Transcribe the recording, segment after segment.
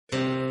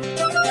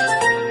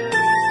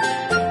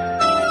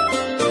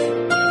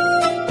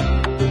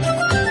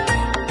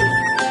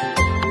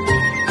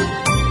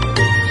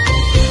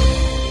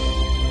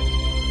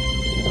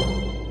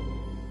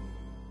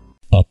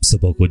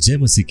सबको जय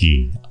मसीह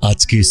की।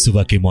 आज के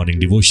सुबह के मॉर्निंग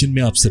डिवोशन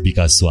में आप सभी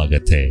का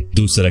स्वागत है।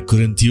 दूसरा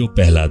कुरिन्थियों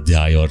पहला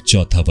अध्याय और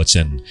चौथा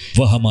वचन,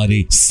 वह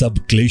हमारे सब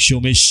क्लेशों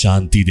में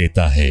शांति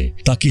देता है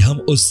ताकि हम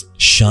उस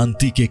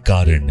शांति के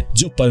कारण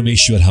जो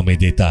परमेश्वर हमें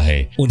देता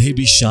है उन्हें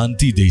भी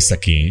शांति दे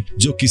सकें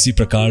जो किसी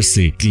प्रकार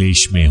से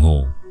क्लेश में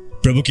हो।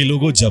 प्रभु के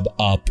लोगों, जब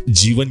आप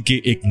जीवन के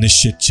एक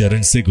निश्चित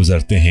चरण से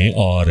गुजरते हैं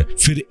और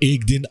फिर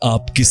एक दिन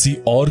आप किसी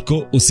और को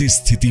उसी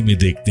स्थिति में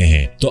देखते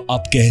हैं तो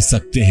आप कह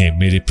सकते हैं,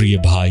 मेरे प्रिय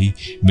भाई,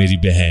 मेरी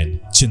बहन,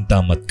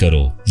 चिंता मत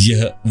करो।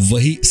 यह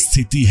वही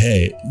स्थिति है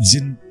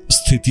जिन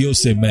स्थितियों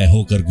से मैं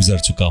होकर गुजर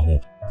चुका हूँ।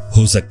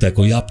 हो सकता है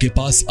कोई आपके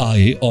पास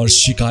आए और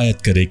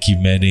शिकायत करे कि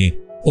मैंने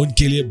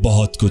उनके लिए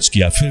बहुत कुछ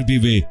किया, फिर भी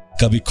वे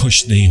कभी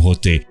खुश नहीं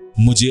होते,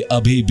 मुझे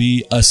अभी भी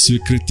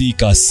अस्वीकृति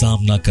का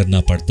सामना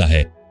करना पड़ता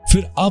है।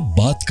 फिर आप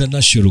बात करना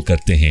शुरू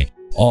करते हैं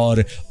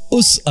और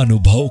उस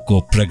अनुभव को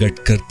प्रकट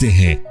करते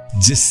हैं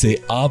जिससे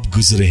आप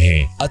गुजरे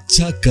हैं।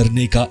 अच्छा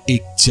करने का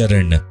एक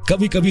चरण,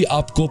 कभी कभी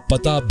आपको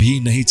पता भी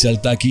नहीं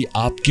चलता कि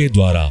आपके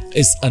द्वारा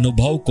इस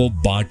अनुभव को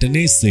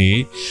बांटने से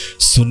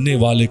सुनने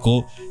वाले को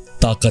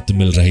ताकत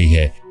मिल रही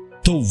है।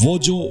 तो वो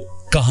जो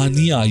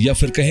कहानियां या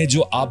फिर कहें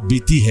जो आप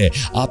बीती है,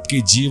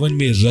 आपके जीवन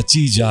में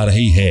रची जा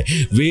रही है,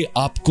 वे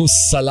आपको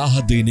सलाह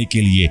देने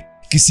के लिए,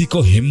 किसी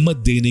को हिम्मत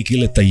देने के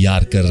लिए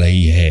तैयार कर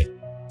रही है।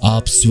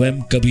 आप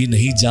स्वयं कभी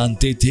नहीं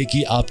जानते थे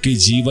कि आपके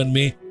जीवन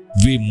में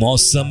वे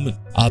मौसम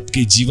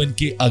आपके जीवन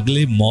के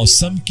अगले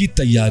मौसम की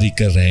तैयारी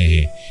कर रहे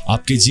हैं।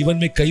 आपके जीवन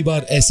में कई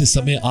बार ऐसे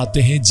समय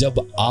आते हैं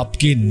जब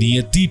आपके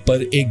नियति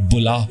पर एक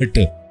बुलाहट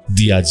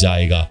दिया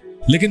जाएगा,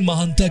 लेकिन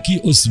महानता की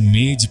उस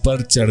मेज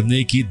पर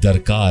चढ़ने की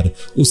दरकार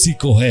उसी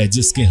को है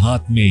जिसके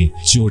हाथ में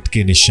चोट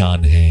के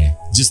निशान हैं,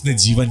 जिसने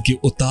जीवन के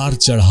उतार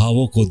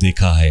चढ़ावों को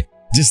देखा है,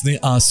 जिसने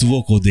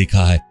आंसुओं को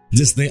देखा है,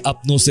 जिसने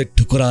अपनों से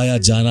ठुकराया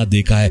जाना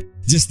देखा है,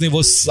 जिसने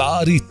वो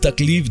सारी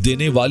तकलीफ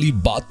देने वाली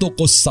बातों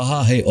को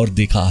सहा है और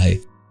देखा है।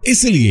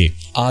 इसलिए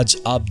आज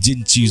आप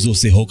जिन चीजों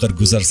से होकर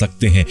गुजर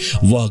सकते हैं,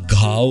 वह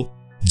घाव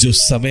जो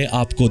समय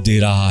आपको दे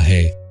रहा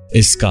है,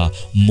 इसका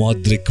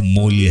मौद्रिक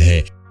मूल्य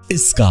है,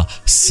 इसका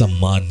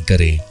सम्मान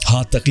करें।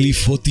 हाँ,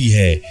 तकलीफ होती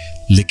है,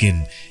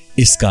 लेकिन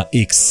इसका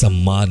एक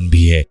सम्मान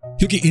भी है,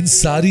 क्योंकि इन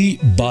सारी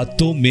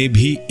बातों में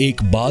भी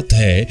एक बात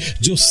है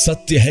जो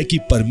सत्य है कि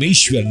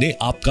परमेश्वर ने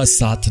आपका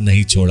साथ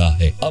नहीं छोड़ा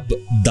है। अब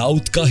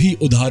दाऊद का ही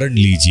उदाहरण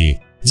लीजिए।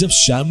 जब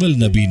शमूएल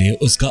नबी ने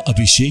उसका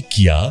अभिषेक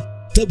किया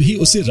तब ही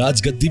उसे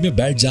राजगद्दी में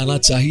बैठ जाना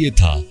चाहिए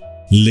था,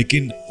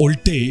 लेकिन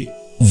उल्टे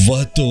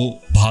वह तो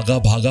भागा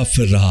भागा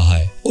फिर रहा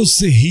है।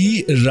 उसे ही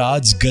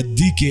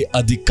राजगद्दी के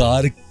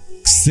अधिकार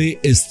से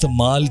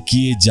इस्तेमाल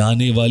किए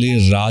जाने वाले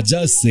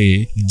राजा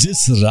से,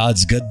 जिस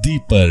राजगद्दी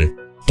पर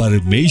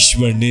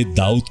परमेश्वर ने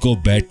दाऊद को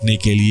बैठने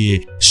के लिए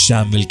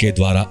शमूएल के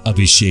द्वारा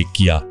अभिषेक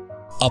किया।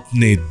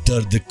 अपने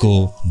दर्द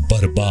को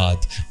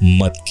बर्बाद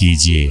मत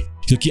कीजिए,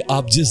 क्योंकि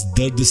आप जिस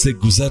दर्द से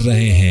गुजर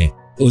रहे हैं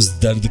उस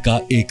दर्द का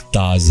एक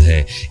ताज है।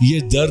 ये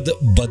दर्द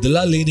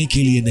बदला लेने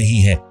के लिए नहीं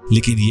है,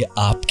 लेकिन ये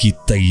आपकी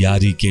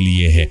तैयारी के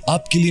लिए है।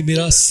 आपके लिए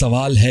मेरा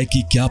सवाल है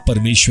कि क्या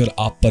परमेश्वर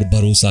आप पर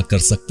भरोसा कर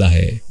सकता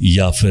है,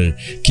 या फिर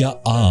क्या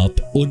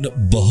आप उन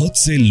बहुत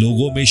से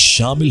लोगों में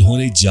शामिल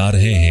होने जा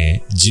रहे हैं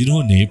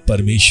जिन्होंने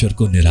परमेश्वर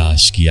को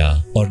निराश किया,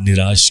 और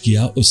निराश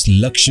किया उस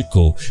लक्ष्य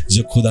को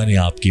जो खुदा ने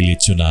आपके लिए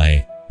चुना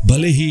है।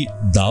 भले ही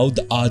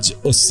दाऊद आज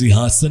उस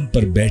सिंहासन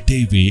पर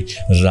बैठे हुए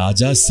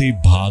राजा से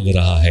भाग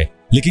रहा है,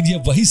 लेकिन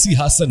यह वही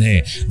सिंहासन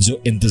है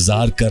जो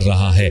इंतजार कर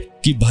रहा है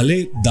कि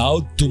भले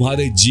दाऊद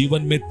तुम्हारे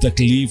जीवन में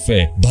तकलीफ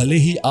है, भले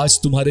ही आज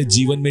तुम्हारे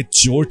जीवन में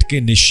चोट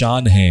के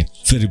निशान हैं,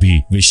 फिर भी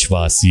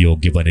विश्वास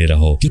योग्य बने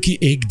रहो, क्योंकि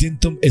एक दिन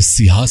तुम इस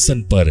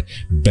सिंहासन पर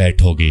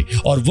बैठोगे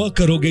और वह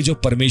करोगे जो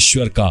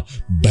परमेश्वर का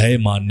भय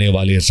मानने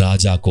वाले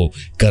राजा को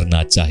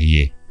करना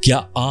चाहिए। क्या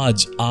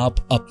आज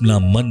आप अपना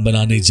मन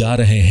बनाने जा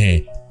रहे हैं?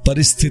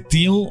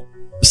 परिस्थितियों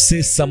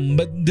से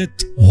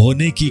संबंधित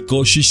होने की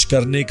कोशिश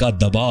करने का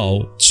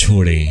दबाव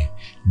छोड़ें,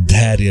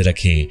 धैर्य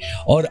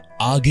रखें और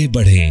आगे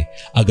बढ़ें।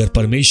 अगर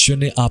परमेश्वर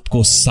ने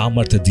आपको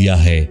सामर्थ्य दिया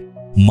है,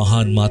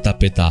 महान माता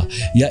पिता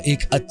या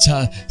एक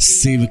अच्छा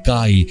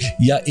सेवकाई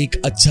या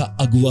एक अच्छा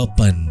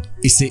अगुवापन,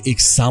 इसे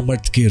एक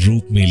सामर्थ्य के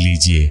रूप में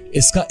लीजिए।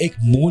 इसका एक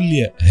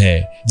मूल्य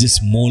है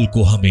जिस मूल्य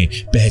को हमें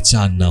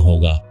पहचानना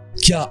होगा।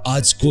 क्या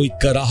आज कोई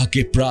कराह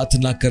के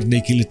प्रार्थना करने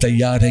के लिए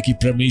तैयार है कि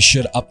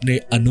परमेश्वर अपने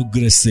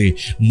अनुग्रह से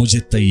मुझे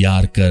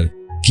तैयार कर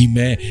कि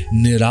मैं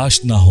निराश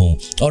ना हो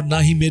और ना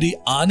ही मेरी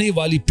आने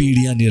वाली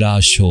पीढ़ियां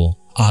निराश हो?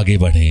 आगे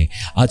बढ़ें,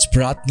 आज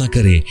प्रार्थना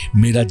करें,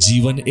 मेरा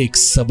जीवन एक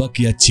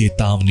सबक या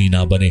चेतावनी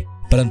ना बने,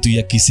 परंतु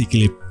यह किसी के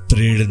लिए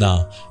प्रेरणा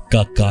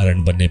का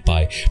कारण बनने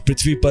पाए।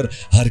 पृथ्वी पर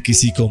हर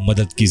किसी को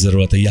मदद की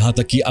जरूरत है, यहाँ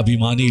तक कि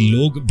अभिमानी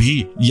लोग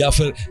भी, या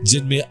फिर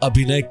जिनमें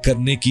अभिनय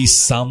करने की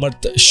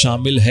सामर्थ्य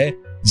शामिल है,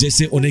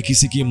 जैसे उन्हें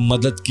किसी की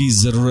मदद की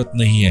जरूरत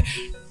नहीं है।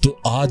 तो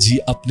आज ही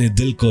अपने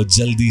दिल को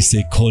जल्दी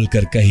से खोल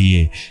कर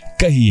कहिए,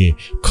 कहिए,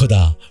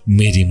 खुदा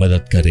मेरी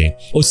मदद करे।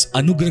 उस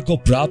अनुग्रह को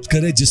प्राप्त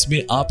करें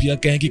जिसमें आप यह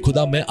कहें कि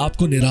खुदा मैं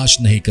आपको निराश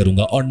नहीं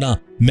करूंगा, और ना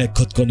मैं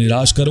खुद को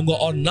निराश करूंगा,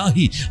 और ना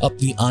ही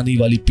अपनी आने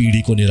वाली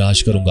पीढ़ी को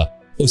निराश करूंगा।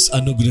 उस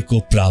अनुग्रह को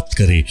प्राप्त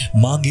करे।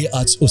 मांगे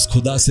आज उस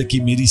खुदा से कि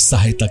मेरी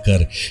सहायता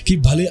कर, कि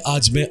भले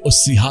आज मैं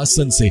उस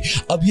सिंहासन से,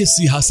 अब यह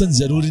सिंहासन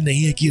जरूरी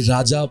नहीं है कि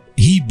राजा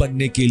ही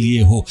बनने के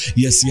लिए हो,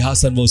 यह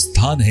सिंहासन वो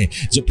स्थान है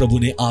जो प्रभु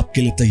ने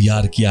आपके लिए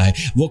तैयार किया है।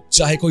 वो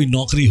चाहे कोई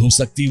नौकरी हो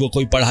सकती, वो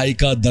कोई पढ़ाई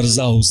का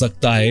दर्जा हो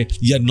सकता है,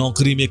 या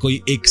नौकरी में कोई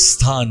एक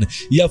स्थान,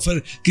 या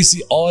फिर किसी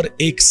और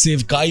एक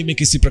सेवकाई में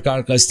किसी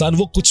प्रकार का स्थान,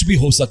 वो कुछ भी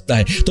हो सकता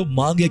है। तो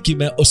मांगे कि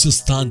मैं उस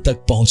स्थान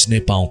तक पहुंचने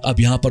पाऊं। अब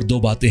यहां पर दो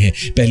बातें हैं।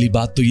 पहली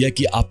बात तो यह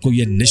कि आपको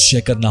यह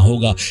निश्चय करना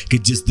होगा कि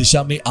जिस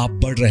दिशा में आप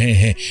बढ़ रहे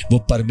हैं वो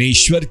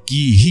परमेश्वर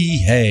की ही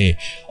है,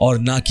 और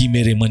ना कि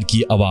मेरे मन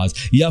की आवाज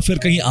या फिर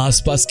कहीं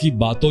आसपास की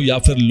बातों या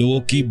फिर लोगों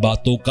की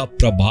बातों का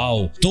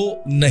प्रभाव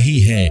तो नहीं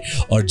है।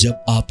 और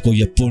जब आपको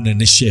यह पूर्ण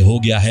निश्चय हो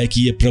गया है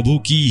कि यह प्रभु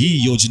की ही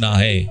योजना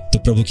है, तो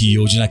प्रभु की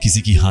योजना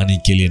किसी की हानि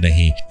के लिए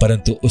नहीं,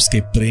 परंतु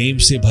उसके प्रेम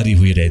से भरी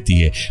हुई रहती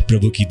है।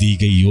 प्रभु की दी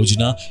गई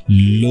योजना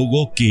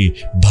लोगों के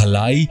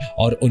भलाई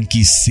और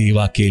उनकी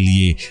सेवा के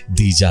लिए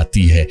दी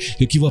जाती है,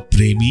 क्योंकि वह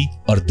प्रेमी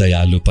और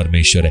दयालु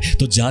परमेश्वर है।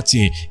 तो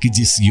जांचिए कि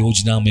जिस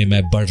योजना में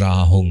मैं बढ़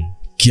रहा हूं,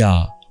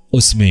 क्या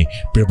उसमें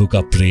प्रभु का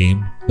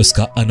प्रेम,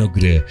 उसका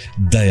अनुग्रह,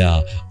 दया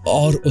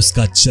और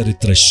उसका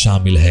चरित्र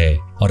शामिल है।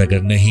 और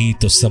अगर नहीं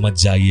तो समझ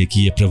जाइए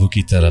कि यह प्रभु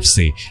की तरफ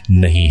से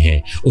नहीं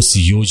है। उस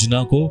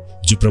योजना को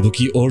जो प्रभु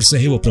की ओर से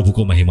है वो प्रभु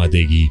को महिमा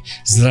देगी।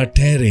 जरा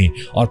ठहरें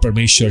और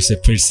परमेश्वर से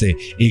फिर से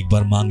एक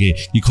बार मांगे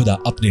कि खुदा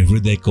अपने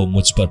हृदय को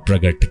मुझ पर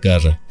प्रकट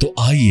कर। तो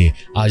आइए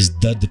आज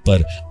दर्द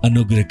पर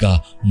अनुग्रह का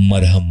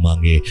मरहम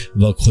मांगे।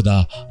 वह खुदा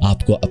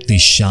आपको अपनी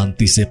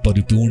शांति से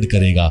परिपूर्ण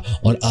करेगा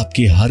और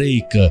आपके हर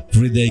एक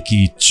हृदय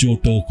की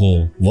चोटों को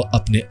वह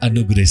अपने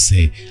अनुग्रह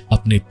से,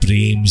 अपने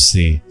प्रेम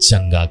से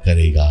चंगा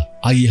करेगा।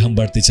 आइए हम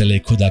बढ़ते चले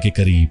खुदा के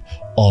करीब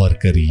और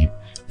करीब।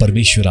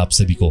 परमेश्वर आप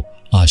सभी को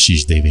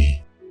आशीष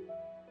देवे।